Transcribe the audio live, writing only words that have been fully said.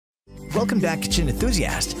Welcome back, kitchen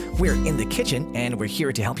enthusiast. We're in the kitchen and we're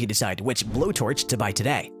here to help you decide which blowtorch to buy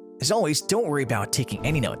today. As always, don't worry about taking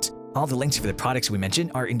any notes. All the links for the products we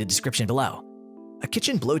mentioned are in the description below. A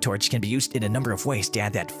kitchen blowtorch can be used in a number of ways to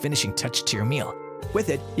add that finishing touch to your meal. With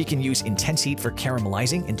it, you can use intense heat for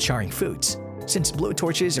caramelizing and charring foods. Since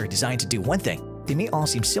blowtorches are designed to do one thing, they may all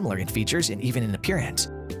seem similar in features and even in appearance.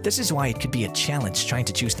 This is why it could be a challenge trying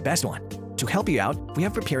to choose the best one. To help you out, we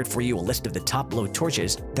have prepared for you a list of the top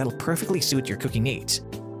blowtorches that'll perfectly suit your cooking needs.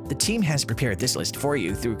 The team has prepared this list for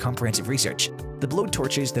you through comprehensive research. The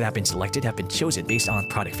blowtorches that have been selected have been chosen based on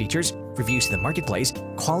product features, reviews in the marketplace,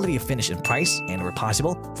 quality of finish and price, and where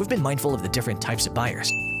possible, we've been mindful of the different types of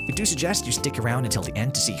buyers. We do suggest you stick around until the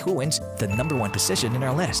end to see who wins the #1 position in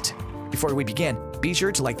our list. Before we begin, be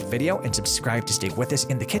sure to like the video and subscribe to stay with us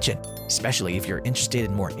in the kitchen, especially if you're interested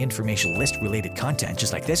in more informational list-related content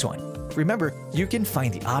just like this one. Remember, you can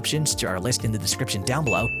find the options to our list in the description down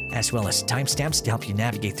below, as well as timestamps to help you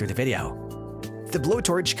navigate through the video. The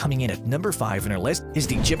blowtorch coming in at number 5 on our list is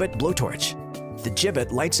the Gibot blowtorch. The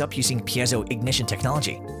Gibot lights up using piezo ignition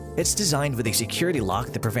technology. It's designed with a security lock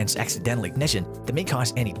that prevents accidental ignition that may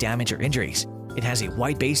cause any damage or injuries. It has a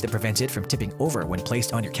wide base that prevents it from tipping over when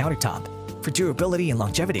placed on your countertop. For durability and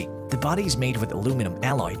longevity, the body is made with aluminum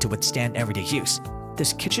alloy to withstand everyday use.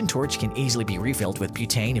 This kitchen torch can easily be refilled with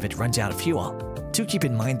butane if it runs out of fuel. Do keep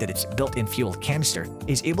in mind that its built-in fuel canister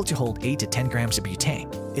is able to hold 8 to 10 grams of butane.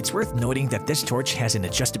 It's worth noting that this torch has an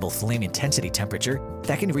adjustable flame intensity temperature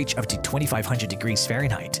that can reach up to 2500 degrees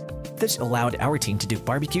Fahrenheit. This allowed our team to do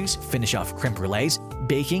barbecues, finish off creme brulees,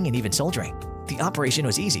 baking, and even soldering. The operation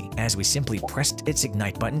was easy as we simply pressed its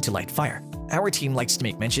ignite button to light fire. Our team likes to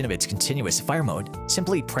make mention of its continuous fire mode.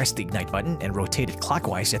 Simply press the ignite button and rotate it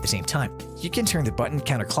clockwise at the same time. You can turn the button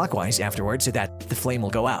counterclockwise afterwards so that the flame will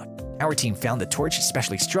go out. Our team found the torch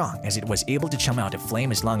especially strong as it was able to chum out a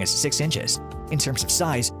flame as long as 6 inches. In terms of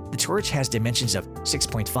size, the torch has dimensions of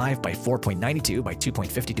 6.5 by 4.92 by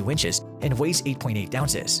 2.52 inches and weighs 8.8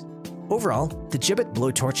 ounces. Overall, the Gibot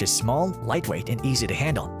blowtorch is small, lightweight, and easy to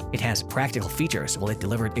handle. It has practical features while it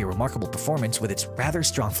delivered a remarkable performance with its rather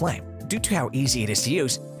strong flame. Due to how easy it is to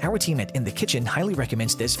use, our team at In the Kitchen highly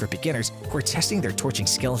recommends this for beginners who are testing their torching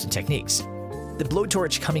skills and techniques. The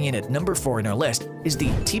blowtorch coming in at number 4 on our list is the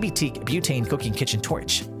TBTeek Butane Cooking Kitchen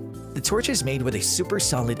Torch. The torch is made with a super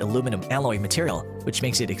solid aluminum alloy material, which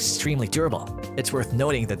makes it extremely durable. It's worth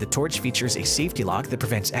noting that the torch features a safety lock that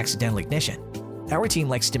prevents accidental ignition. Our team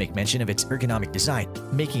likes to make mention of its ergonomic design,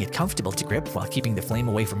 making it comfortable to grip while keeping the flame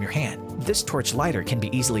away from your hand. This torch lighter can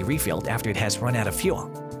be easily refilled after it has run out of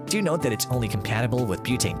fuel. Do note that it's only compatible with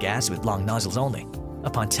butane gas with long nozzles only.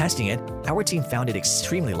 Upon testing it, our team found it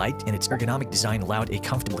extremely light and its ergonomic design allowed a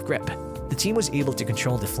comfortable grip. The team was able to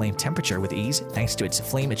control the flame temperature with ease thanks to its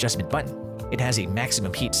flame adjustment button. It has a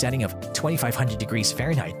maximum heat setting of 2500 degrees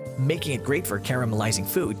Fahrenheit, making it great for caramelizing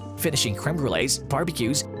food, finishing creme brulees,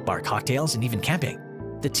 barbecues, bar cocktails, and even camping.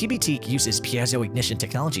 The TBTeek uses piezo ignition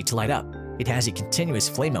technology to light up. It has a continuous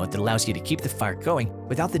flame mode that allows you to keep the fire going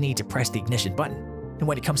without the need to press the ignition button. And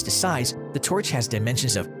when it comes to size, the torch has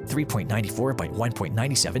dimensions of 3.94 by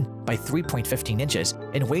 1.97 by 3.15 inches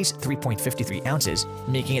and weighs 3.53 ounces,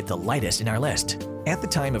 making it the lightest in our list. At the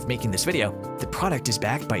time of making this video, the product is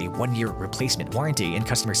backed by a 1-year replacement warranty and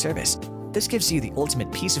customer service. This gives you the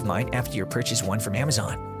ultimate peace of mind after you purchase one from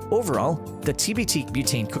Amazon. Overall, the TBTeek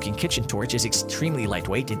Butane Cooking Kitchen Torch is extremely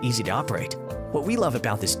lightweight and easy to operate. What we love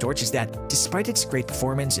about this torch is that, despite its great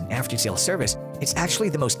performance and after-sales service, it's actually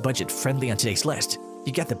the most budget-friendly on today's list.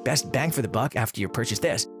 You get the best bang for the buck after you purchase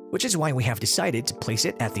this, which is why we have decided to place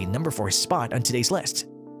it at the number 4 spot on today's list.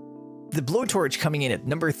 The blowtorch coming in at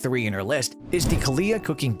number 3 on our list is the Kollea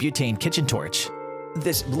Cooking Butane Kitchen Torch.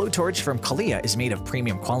 This blowtorch from Kollea is made of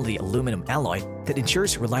premium quality aluminum alloy that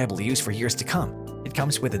ensures reliable use for years to come. It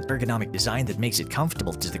comes with an ergonomic design that makes it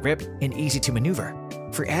comfortable to the grip and easy to maneuver.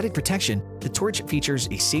 For added protection, the torch features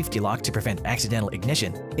a safety lock to prevent accidental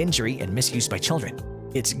ignition, injury, and misuse by children.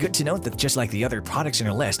 It's good to note that just like the other products in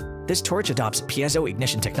our list, this torch adopts piezo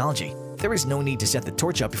ignition technology. There is no need to set the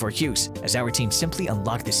torch up before use, as our team simply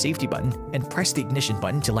unlocked the safety button and pressed the ignition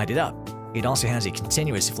button to light it up. It also has a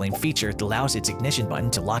continuous flame feature that allows its ignition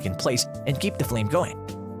button to lock in place and keep the flame going.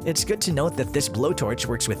 It's good to note that this blowtorch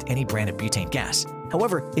works with any brand of butane gas.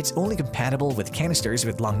 However, it's only compatible with canisters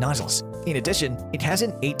with long nozzles. In addition, it has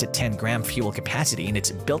an 8 to 10 gram fuel capacity in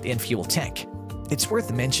its built-in fuel tank. It's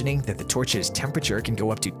worth mentioning that the torch's temperature can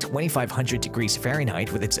go up to 2500 degrees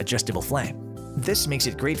Fahrenheit with its adjustable flame. This makes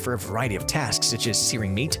it great for a variety of tasks such as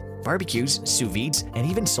searing meat, barbecues, sous vides, and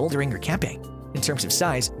even soldering or camping. In terms of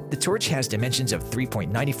size, the torch has dimensions of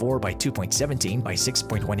 3.94 by 2.17 by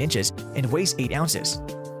 6.1 inches and weighs 8 ounces.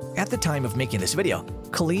 At the time of making this video,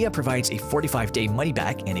 Kollea provides a 45-day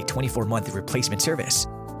money-back and a 24-month replacement service.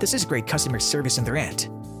 This is great customer service on their end.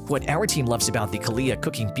 What our team loves about the Kollea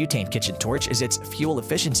Cooking Butane Kitchen Torch is its fuel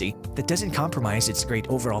efficiency that doesn't compromise its great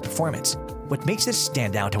overall performance. What makes this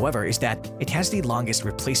stand out, however, is that it has the longest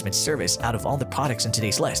replacement service out of all the products on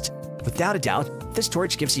today's list. Without a doubt, this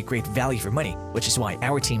torch gives you great value for money, which is why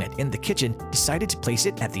our team at In the Kitchen decided to place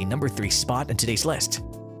it at the number 3 spot on today's list.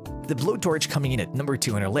 The blowtorch coming in at number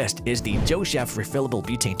 2 on our list is the Joe Chef Refillable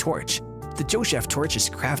Butane Torch. The Joe Chef torch is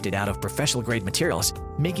crafted out of professional-grade materials,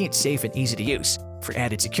 making it safe and easy to use. For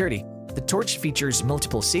added security, the torch features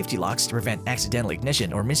multiple safety locks to prevent accidental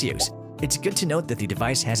ignition or misuse. It's good to note that the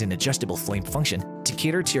device has an adjustable flame function to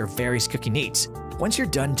cater to your various cooking needs. Once you're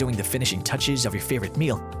done doing the finishing touches of your favorite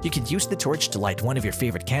meal, you can use the torch to light one of your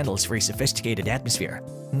favorite candles for a sophisticated atmosphere.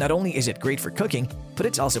 Not only is it great for cooking, but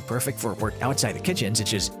it's also perfect for work outside the kitchen,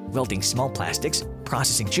 such as welding small plastics,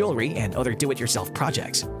 processing jewelry, and other do-it-yourself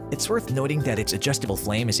projects. It's worth noting that its adjustable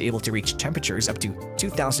flame is able to reach temperatures up to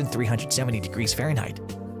 2,370 degrees Fahrenheit.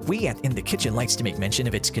 We at In the Kitchen likes to make mention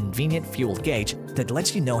of its convenient fuel gauge that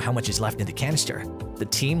lets you know how much is left in the canister. The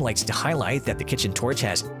team likes to highlight that the kitchen torch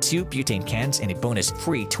has 2 butane cans and a bonus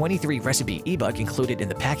free 23 recipe ebook included in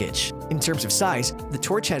the package. In terms of size, the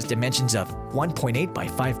torch has dimensions of 1.8 by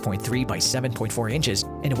 5.3 by 7.4 inches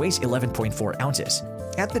and weighs 11.4 ounces.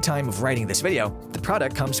 At the time of writing this video, the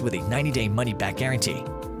product comes with a 90-day money-back guarantee.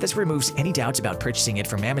 This removes any doubts about purchasing it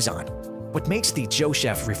from Amazon. What makes the Joe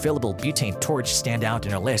Chef Refillable Butane Torch stand out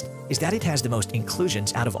in our list is that it has the most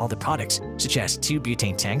inclusions out of all the products, such as 2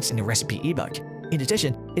 butane tanks and a recipe ebook. In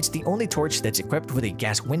addition, it's the only torch that's equipped with a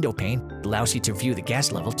gas window pane that allows you to view the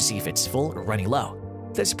gas level to see if it's full or running low.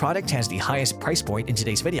 This product has the highest price point in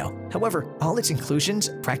today's video. However, all its inclusions,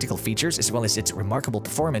 practical features, as well as its remarkable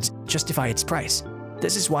performance justify its price.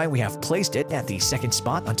 This is why we have placed it at the 2nd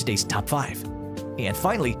spot on today's top 5. And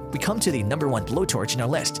finally, we come to the number 1 blowtorch in our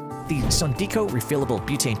list, the Sondiko Refillable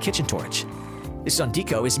Butane Kitchen Torch. The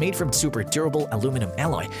Sondiko is made from super durable aluminum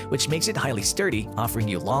alloy, which makes it highly sturdy, offering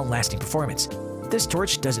you long-lasting performance. This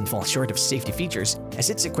torch doesn't fall short of safety features, as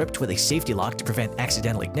it's equipped with a safety lock to prevent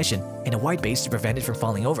accidental ignition and a wide base to prevent it from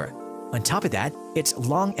falling over. On top of that, its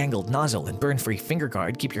long-angled nozzle and burn-free finger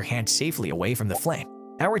guard keep your hand safely away from the flame.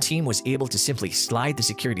 Our team was able to simply slide the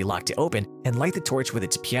security lock to open and light the torch with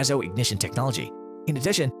its piezo ignition technology. In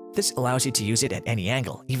addition, this allows you to use it at any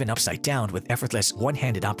angle, even upside down, with effortless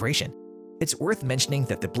one-handed operation. It's worth mentioning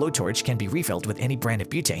that the blowtorch can be refilled with any brand of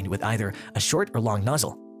butane with either a short or long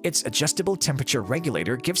nozzle. Its adjustable temperature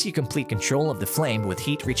regulator gives you complete control of the flame with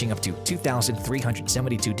heat reaching up to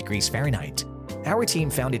 2,372 degrees Fahrenheit. Our team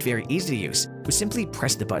found it very easy to use. We simply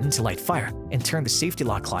press the button to light fire and turn the safety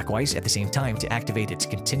lock clockwise at the same time to activate its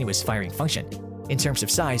continuous firing function. In terms of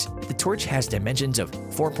size, the torch has dimensions of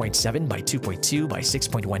 4.7 by 2.2 by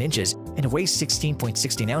 6.1 inches and weighs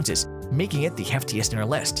 16.16 ounces, making it the heftiest in our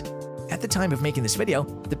list. At the time of making this video,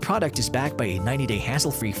 the product is backed by a 90-day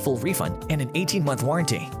hassle-free full refund and an 18-month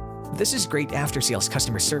warranty. This is great after-sales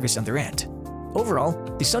customer service on their end. Overall,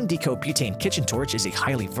 the Sondiko Butane Kitchen Torch is a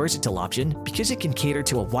highly versatile option because it can cater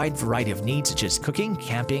to a wide variety of needs such as cooking,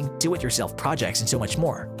 camping, do-it-yourself projects, and so much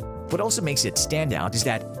more. What also makes it stand out is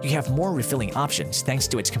that you have more refilling options thanks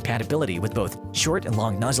to its compatibility with both short and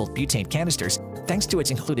long nozzled butane canisters thanks to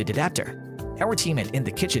its included adapter. Our team at In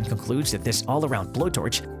the Kitchen concludes that this all-around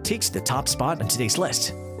blowtorch takes the top spot on today's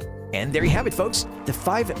list. And there you have it, folks, the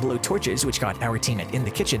 5 blowtorches which got our team at In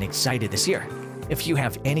the Kitchen excited this year. If you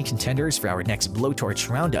have any contenders for our next blowtorch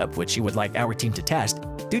roundup which you would like our team to test,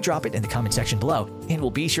 do drop it in the comment section below and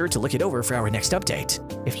we'll be sure to look it over for our next update.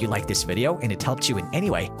 If you like this video and it helped you in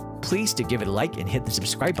any way, please do give it a like and hit the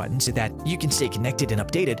subscribe button so that you can stay connected and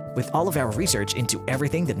updated with all of our research into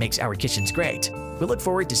everything that makes our kitchens great. We look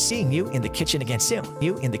forward to seeing you in the kitchen again soon.